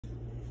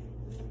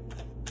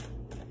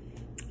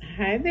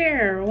Hi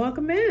there,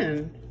 welcome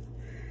in.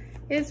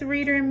 It's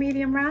Reader and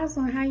Medium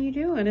Rosalind. How you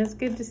doing? It's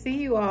good to see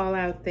you all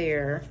out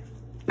there.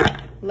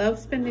 Love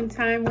spending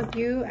time with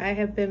you. I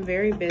have been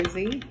very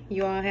busy.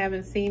 You all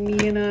haven't seen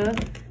me in a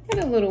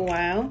little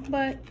while,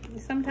 but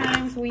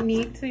sometimes we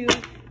need to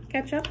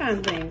catch up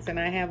on things, and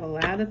I have a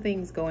lot of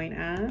things going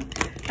on.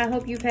 I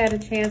hope you've had a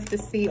chance to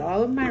see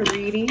all of my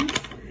readings.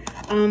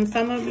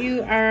 Some of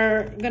you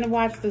are going to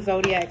watch the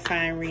zodiac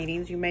sign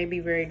readings. You may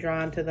be very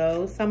drawn to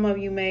those. Some of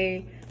you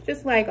may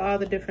just like all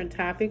the different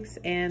topics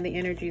and the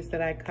energies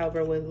that I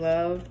cover with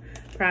love,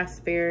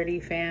 prosperity,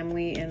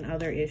 family, and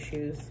other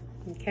issues.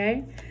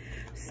 Okay?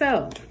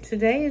 So,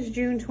 today is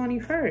June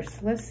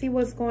 21st. Let's see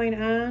what's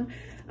going on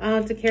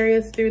to carry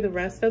us through the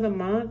rest of the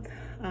month.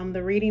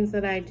 The readings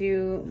that I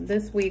do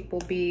this week will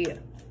be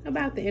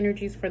about the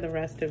energies for the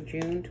rest of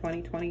June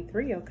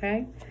 2023,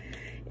 okay?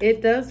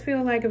 It does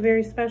feel like a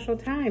very special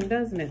time,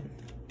 doesn't it?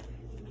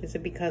 Is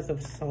it because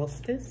of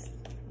solstice?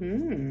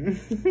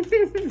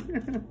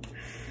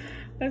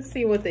 Let's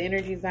see what the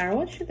energies are.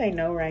 What should they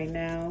know right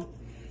now?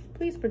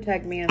 Please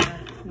protect me in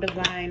the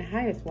divine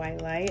highest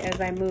white light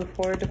as I move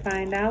forward to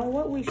find out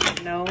what we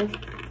should know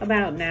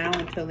about now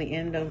until the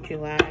end of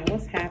July.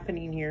 What's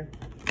happening here?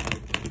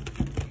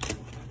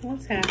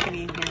 What's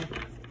happening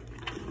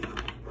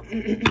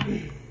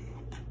here?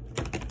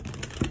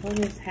 What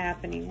is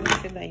happening?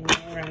 What should they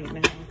know right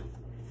now?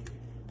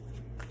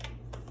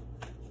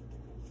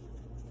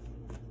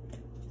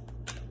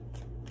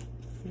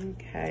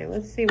 Okay,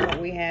 let's see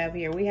what we have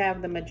here. We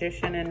have the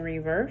Magician in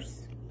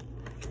reverse.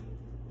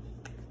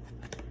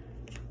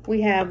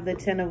 We have the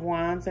Ten of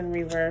Wands in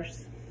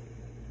reverse.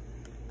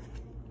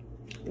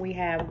 We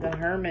have the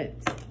Hermit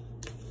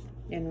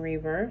in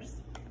reverse.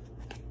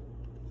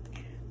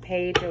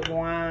 Page of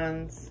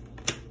Wands.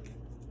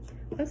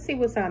 Let's see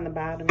what's on the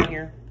bottom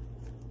here.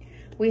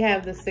 We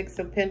have the Six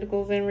of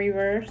Pentacles in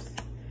reverse.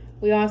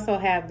 We also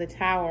have the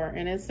Tower,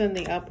 and it's in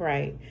the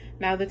upright.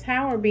 Now, the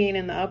Tower being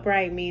in the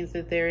upright means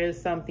that there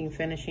is something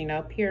finishing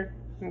up here,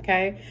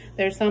 okay?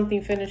 There's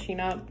something finishing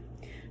up.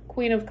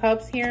 Queen of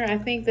Cups here. I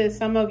think that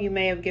some of you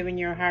may have given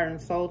your heart and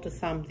soul to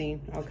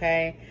something,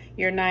 okay?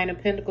 Your Nine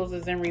of Pentacles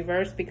is in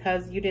reverse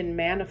because you didn't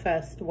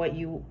manifest what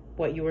you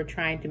were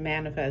trying to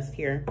manifest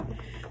here.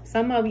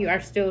 Some of you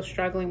are still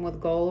struggling with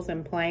goals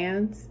and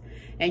plans,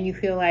 and you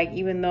feel like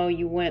even though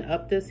you went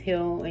up this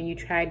hill and you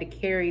tried to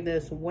carry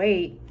this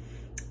weight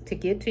to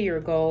get to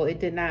your goal, it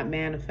did not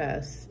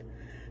manifest.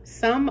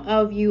 Some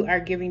of you are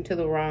giving to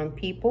the wrong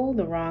people,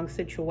 the wrong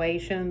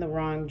situation, the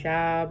wrong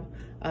job,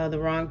 the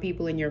wrong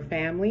people in your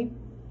family.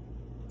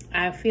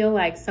 I feel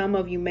like some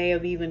of you may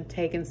have even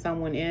taken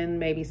someone in.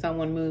 Maybe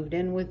someone moved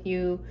in with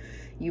you.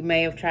 You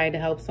may have tried to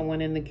help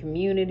someone in the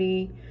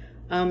community,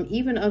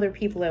 even other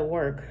people at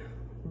work.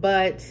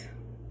 But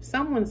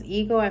someone's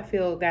ego, I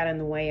feel, got in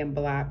the way and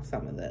blocked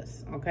some of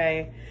this,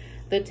 okay?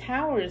 The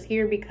Tower is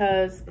here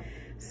because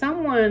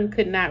someone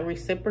could not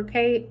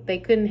reciprocate. They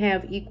couldn't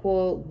have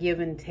equal give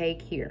and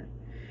take here.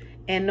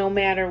 And no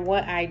matter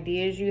what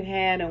ideas you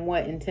had and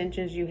what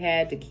intentions you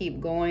had to keep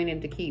going and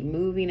to keep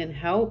moving and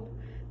help,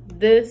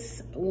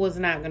 this was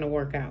not going to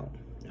work out,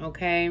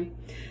 okay?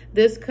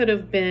 This could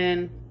have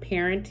been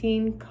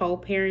parenting,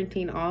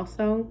 co-parenting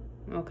also,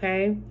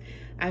 okay?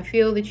 I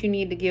feel that you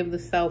need to give the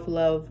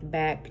self-love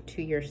back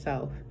to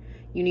yourself.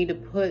 You need to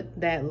put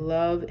that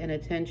love and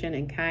attention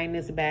and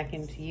kindness back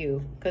into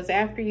you. Because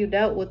after you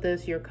dealt with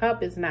this, your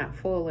cup is not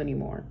full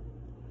anymore.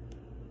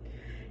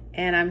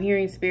 And I'm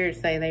hearing Spirit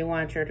say they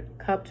want your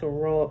cup to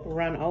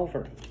run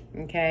over.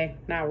 Okay?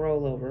 Not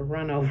roll over,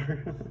 run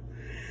over.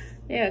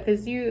 Yeah,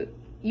 because you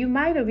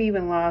might have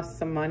even lost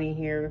some money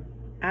here.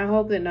 I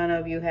hope that none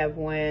of you have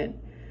went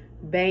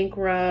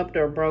bankrupt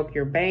or broke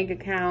your bank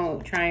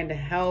account trying to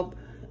help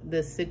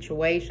this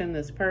situation,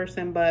 this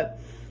person, but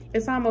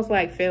it's almost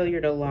like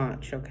failure to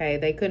launch, okay?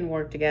 They couldn't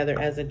work together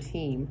as a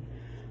team.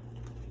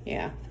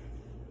 Yeah.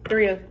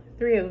 Three of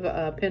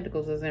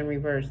Pentacles is in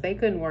reverse. They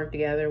couldn't work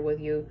together with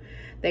you.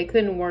 They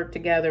couldn't work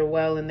together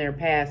well in their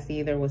past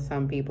either with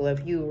some people.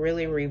 If you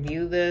really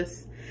review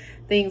this,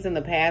 things in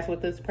the past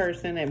with this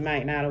person, it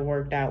might not have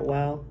worked out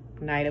well.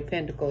 Knight of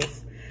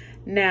Pentacles.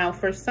 Now,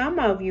 for some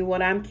of you,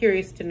 what I'm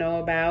curious to know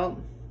about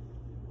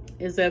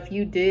is if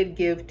you did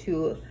give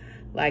to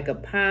like a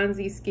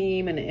Ponzi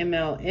scheme, an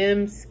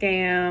MLM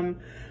scam,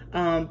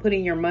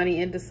 putting your money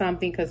into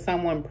something because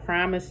someone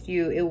promised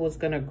you it was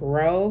going to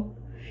grow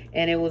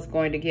and it was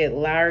going to get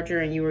larger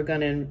and you were going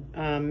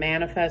to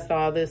manifest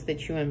all this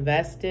that you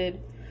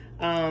invested.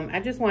 I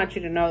just want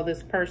you to know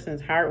this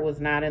person's heart was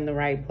not in the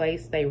right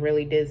place. They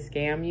really did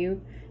scam you.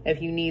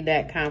 If you need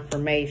that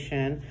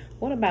confirmation,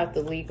 what about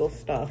the legal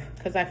stuff?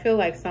 Because I feel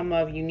like some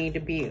of you need to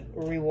be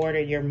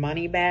rewarded your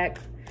money back.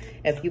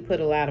 If you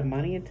put a lot of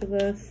money into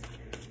this,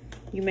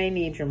 you may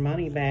need your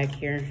money back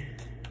here.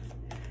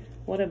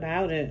 What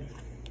about it?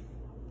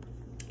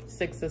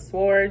 Six of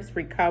Swords,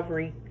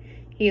 recovery,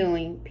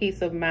 healing,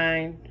 peace of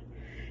mind.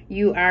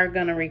 You are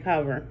going to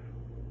recover,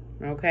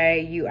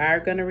 okay? You are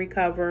going to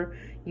recover.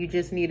 You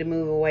just need to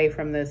move away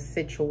from this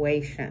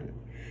situation.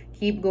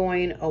 Keep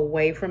going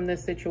away from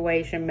this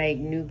situation. Make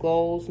new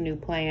goals, new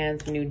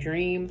plans, new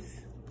dreams.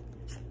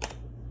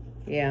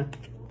 Yeah.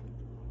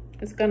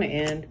 It's going to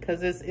end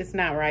because it's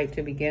not right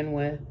to begin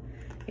with.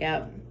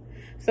 Yep.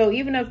 So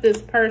even if this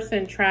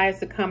person tries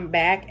to come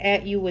back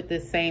at you with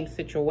the same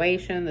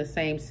situation, the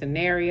same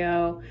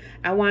scenario,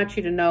 I want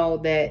you to know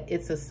that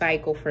it's a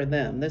cycle for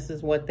them. This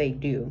is what they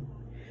do.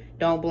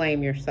 Don't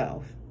blame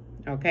yourself.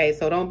 Okay,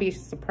 so don't be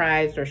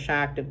surprised or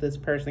shocked if this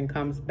person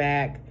comes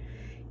back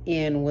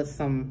in with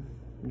some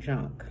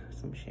junk,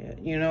 some shit.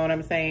 You know what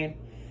I'm saying?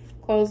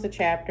 Close the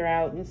chapter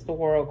out. It's the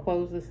world.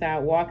 Close this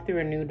out. Walk through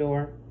a new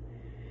door.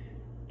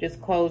 Just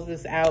close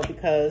this out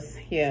because,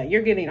 yeah,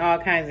 you're getting all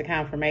kinds of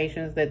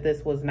confirmations that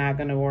this was not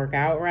going to work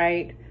out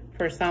right.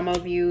 For some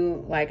of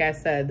you, like I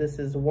said, this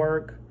is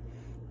work,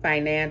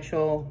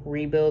 financial,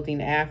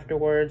 rebuilding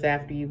afterwards,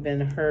 after you've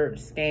been hurt,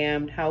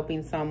 scammed,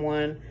 helping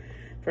someone.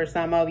 For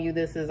some of you,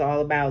 this is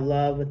all about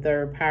love, a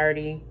third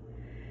party,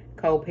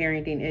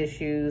 co-parenting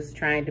issues,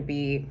 trying to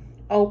be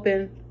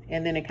open,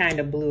 and then it kind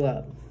of blew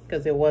up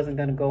because it wasn't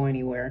going to go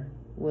anywhere.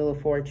 Wheel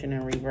of Fortune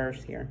in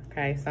reverse here,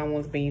 okay?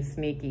 Someone's being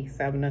sneaky.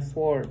 Seven of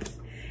Swords.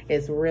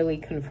 It's really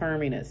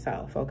confirming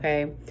itself,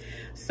 okay?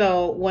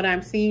 So what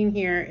I'm seeing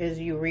here is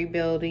you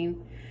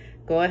rebuilding.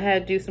 Go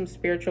ahead, do some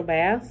spiritual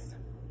baths,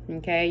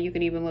 okay? You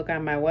can even look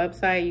on my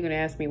website. You can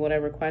ask me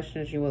whatever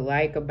questions you would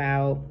like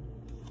about,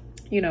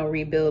 you know,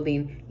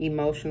 rebuilding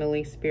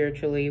emotionally,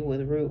 spiritually,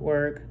 with root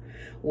work,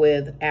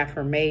 with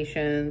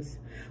affirmations,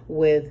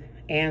 with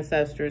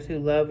ancestors who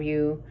love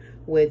you,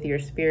 with your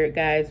spirit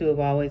guides who have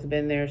always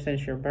been there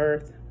since your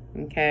birth,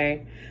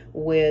 okay?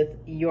 With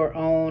your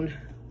own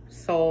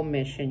soul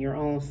mission, your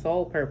own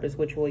soul purpose,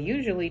 which will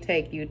usually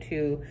take you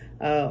to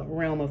a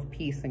realm of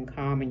peace and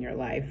calm in your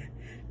life.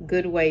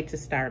 Good way to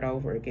start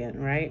over again,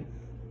 right?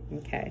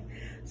 Okay,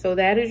 so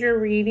that is your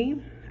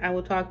reading. I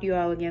will talk to you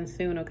all again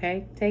soon,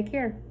 okay? Take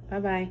care.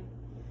 Bye-bye.